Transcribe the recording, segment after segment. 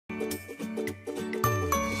अस्सलाम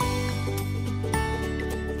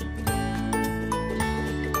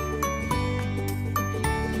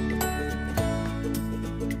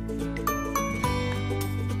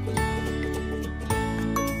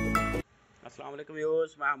वालेकुम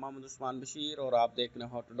व्यूअर्स, मैं मोहम्मद उस्मान बशीर और आप देख रहे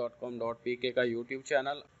हैं howto.com.pk का यूट्यूब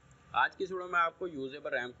चैनल। आज की वीडियो में आपको यूजेबल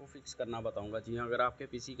रैम को फिक्स करना बताऊंगा। जी हाँ, अगर आपके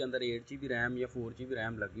पीसी के अंदर 8 GB रैम या 4 GB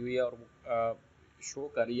रैम लगी हुई है और शो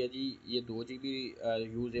कर रही है जी ये 2 GB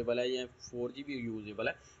यूजेबल है या 4 GB यूजेबल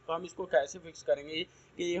है, तो हम इसको कैसे फिक्स करेंगे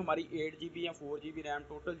कि ये हमारी 8 GB या 4 GB रैम,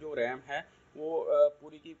 टोटल जो रैम है वो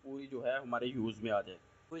पूरी की पूरी जो है हमारे यूज़ में आ जाए।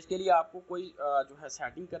 तो इसके लिए आपको कोई जो है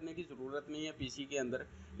सेटिंग करने की ज़रूरत नहीं है पीसी के अंदर,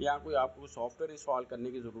 या कोई आपको सॉफ्टवेयर इंस्टॉल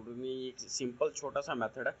करने की ज़रूरत नहीं है। एक सिंपल छोटा सा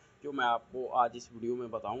मेथड है जो मैं आपको आज इस वीडियो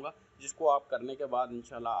में बताऊंगा, जिसको आप करने के बाद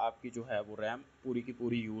इंशाल्लाह आपकी जो है वो रैम पूरी की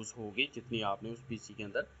पूरी यूज़ होगी जितनी आपने उस पीसी के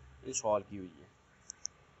अंदर इंस्टॉल की हुई है।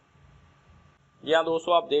 जी हाँ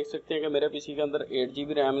दोस्तों, आप देख सकते हैं कि मेरे पीसी के अंदर 8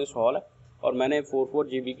 GB रैम इंस्टॉल है और मैंने 4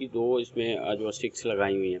 GB की दो इसमें जो स्टिक्स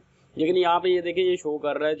लगाई हुई हैं। लेकिन यहाँ पे ये देखिए, ये शो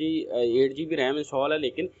कर रहा है जी 8 GB रैम इंस्टॉल है,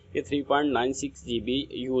 लेकिन ये 3.96 GB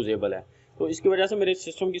यूजेबल है। तो इसकी वजह से मेरे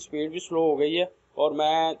सिस्टम की स्पीड भी स्लो हो गई है और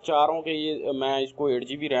मैं चाह रहा हूँ कि ये मैं इसको 8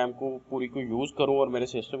 GB रैम को पूरी को यूज़ करूँ और मेरे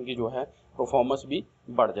सिस्टम की जो है परफॉर्मेंस भी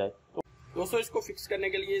बढ़ जाए। तो दोस्तों, इसको फिक्स करने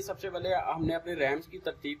के लिए सबसे पहले हमने अपने रैम्स की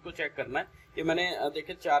तरतीब को चेक करना है कि मैंने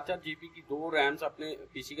देखिए 4 GB की दो रैम्स अपने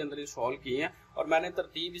पीसी के अंदर इंस्टॉल की हैं और मैंने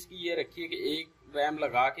तरतीब इसकी ये रखी है कि एक रैम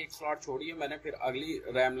लगा के एक स्लॉट छोड़ी है मैंने, फिर अगली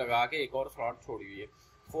रैम लगा के एक और स्लॉट छोड़ी हुई है।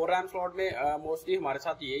 4 रैम स्लॉट में मोस्टली हमारे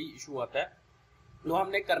साथ यही इशू आता है। तो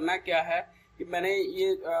हमने करना क्या है कि मैंने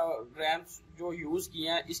ये रैम्स जो यूज़ किए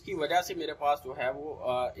हैं इसकी वजह से मेरे पास जो है वो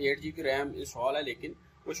 8 GB रैम इंस्टॉल है, लेकिन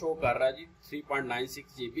वो शो कर रहा है जी 3.96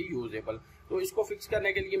 GB यूजेबल। तो इसको फिक्स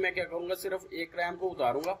करने के लिए मैं क्या करूँगा, सिर्फ एक रैम को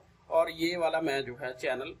उतारूंगा और ये वाला मैं जो है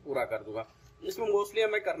चैनल पूरा कर दूंगा। इसमें मोस्टली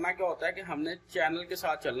हमें करना क्या होता है कि हमने चैनल के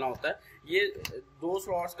साथ चलना होता है। ये 2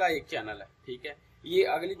 स्लॉट्स का एक चैनल है, ठीक है, ये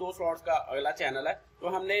अगली 2 स्लॉट्स का अगला चैनल है। तो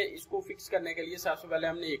हमने इसको फिक्स करने के लिए सबसे पहले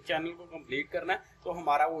हमने एक चैनल को कंप्लीट करना है, तो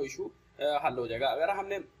हमारा वो इशू हल हो जाएगा। अगर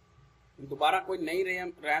हमने दोबारा कोई नई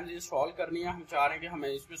रैम इंस्टॉल करनी है, हम चाह रहे हैं कि हमें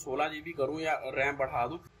इसमें 16 GB करूं या रैम बढ़ा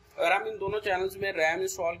दूं, अगर हम इन दोनों चैनल्स में रैम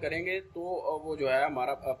इंस्टॉल करेंगे तो वो जो है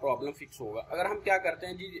हमारा प्रॉब्लम फिक्स होगा। अगर हम क्या करते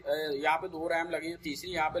हैं जी, यहाँ पे 2 रैम लगी हैं,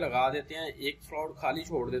 तीसरी यहाँ पे लगा देते हैं, एक स्लॉट खाली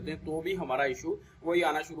छोड़ देते हैं, तो भी हमारा इशू वही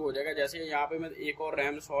आना शुरू हो जाएगा। जैसे यहाँ पे मैं एक और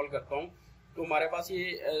रैम इंस्टॉल करता हूँ तो हमारे पास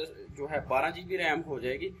ये जो है 12 GB रैम हो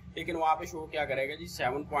जाएगी, लेकिन वहाँ पे शो क्या करेगा जी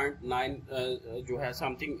 7.9 जो है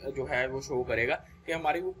समथिंग जो है वो शो करेगा कि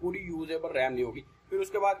हमारी वो पूरी यूजेबल रैम नहीं होगी। फिर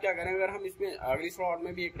उसके बाद क्या करेंगे, अगर हम इसमें अगली स्लॉट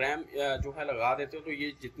में भी एक रैम जो है लगा देते हो तो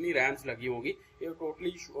ये जितनी रैम्स लगी होगी ये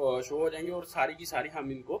टोटली शो हो जाएंगी और सारी की सारी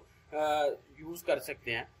हम इनको यूज कर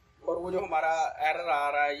सकते हैं। और वो जो हमारा एरर आ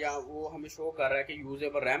रहा है या वो हमें शो कर रहा है कि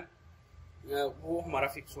यूजेबल रैम, वो हमारा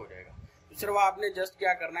फिक्स हो जाएगा। तो सिर्फ आपने जस्ट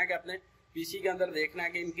क्या करना है कि अपने पीसी के अंदर देखना है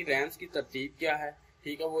कि इनकी रैम्स की तरतीब क्या है,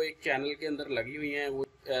 ठीक है, वो एक चैनल के अंदर लगी हुई है। वो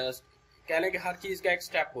कह लें कि हर चीज का एक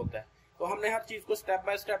स्टेप होता है, तो हमने हर चीज को स्टेप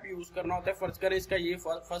बाय स्टेप यूज करना होता है। फर्ज करें इसका ये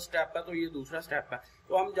फर्स्ट स्टेप है तो ये दूसरा स्टेप है,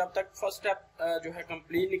 तो हम जब तक फर्स्ट स्टेप जो है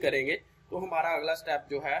कंप्लीट नहीं करेंगे तो हमारा अगला स्टेप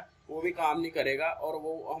जो है वो भी काम नहीं करेगा और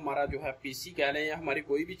वो हमारा जो है पीसी कह लें या हमारी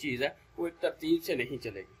कोई भी चीज है वो एक तरतीब से नहीं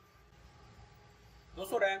चलेगी।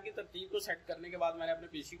 दोस्तों, रैम की तरतीब को सेट करने के बाद मैंने अपने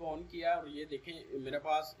पीसी को ऑन किया और ये देखें मेरे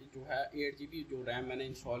पास जो है 8 GB जो रैम मैंने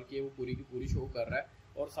इंस्टॉल की है वो पूरी की पूरी शो कर रहा है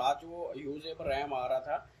और साथ वो यूजेबल रैम आ रहा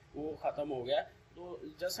था वो ख़त्म हो गया। तो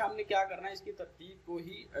जैसे हमने क्या करना है, इसकी तरतीब को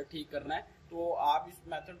ही ठीक करना है। तो आप इस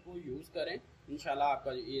मेथड को यूज़ करें, इंशाल्लाह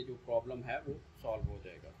आपका ये जो प्रॉब्लम है वो सॉल्व हो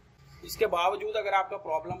जाएगा। इसके बावजूद अगर आपका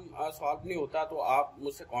प्रॉब्लम सॉल्व नहीं होता तो आप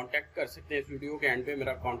मुझसे कांटेक्ट कर सकते हैं। इस वीडियो के एंड पे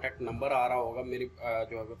मेरा कांटेक्ट नंबर आ रहा होगा, मेरी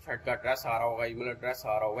जो है वेबसाइट का एड्रेस आ रहा होगा, ईमेल एड्रेस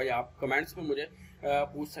आ रहा होगा, या आप कमेंट्स में मुझे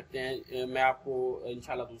पूछ सकते हैं। मैं आपको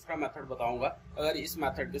इंशाल्लाह दूसरा मेथड बताऊंगा अगर इस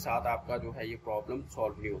मेथड के साथ आपका जो है ये प्रॉब्लम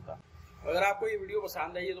सॉल्व नहीं होता। अगर आपको ये वीडियो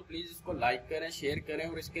पसंद आई है तो प्लीज़ इसको लाइक करें, शेयर करें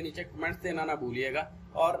और इसके नीचे कमेंट्स देना ना भूलिएगा।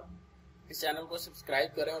 और इस चैनल को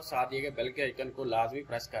सब्सक्राइब करें और साथ दिए गए बेल के आइकन को लाजमी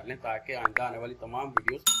प्रेस कर लें ताकि आइंदा आने वाली तमाम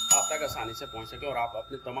वीडियोस आप तक आसानी से पहुंच सके और आप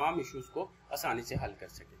अपने तमाम इश्यूज को आसानी से हल कर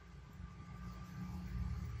सकें।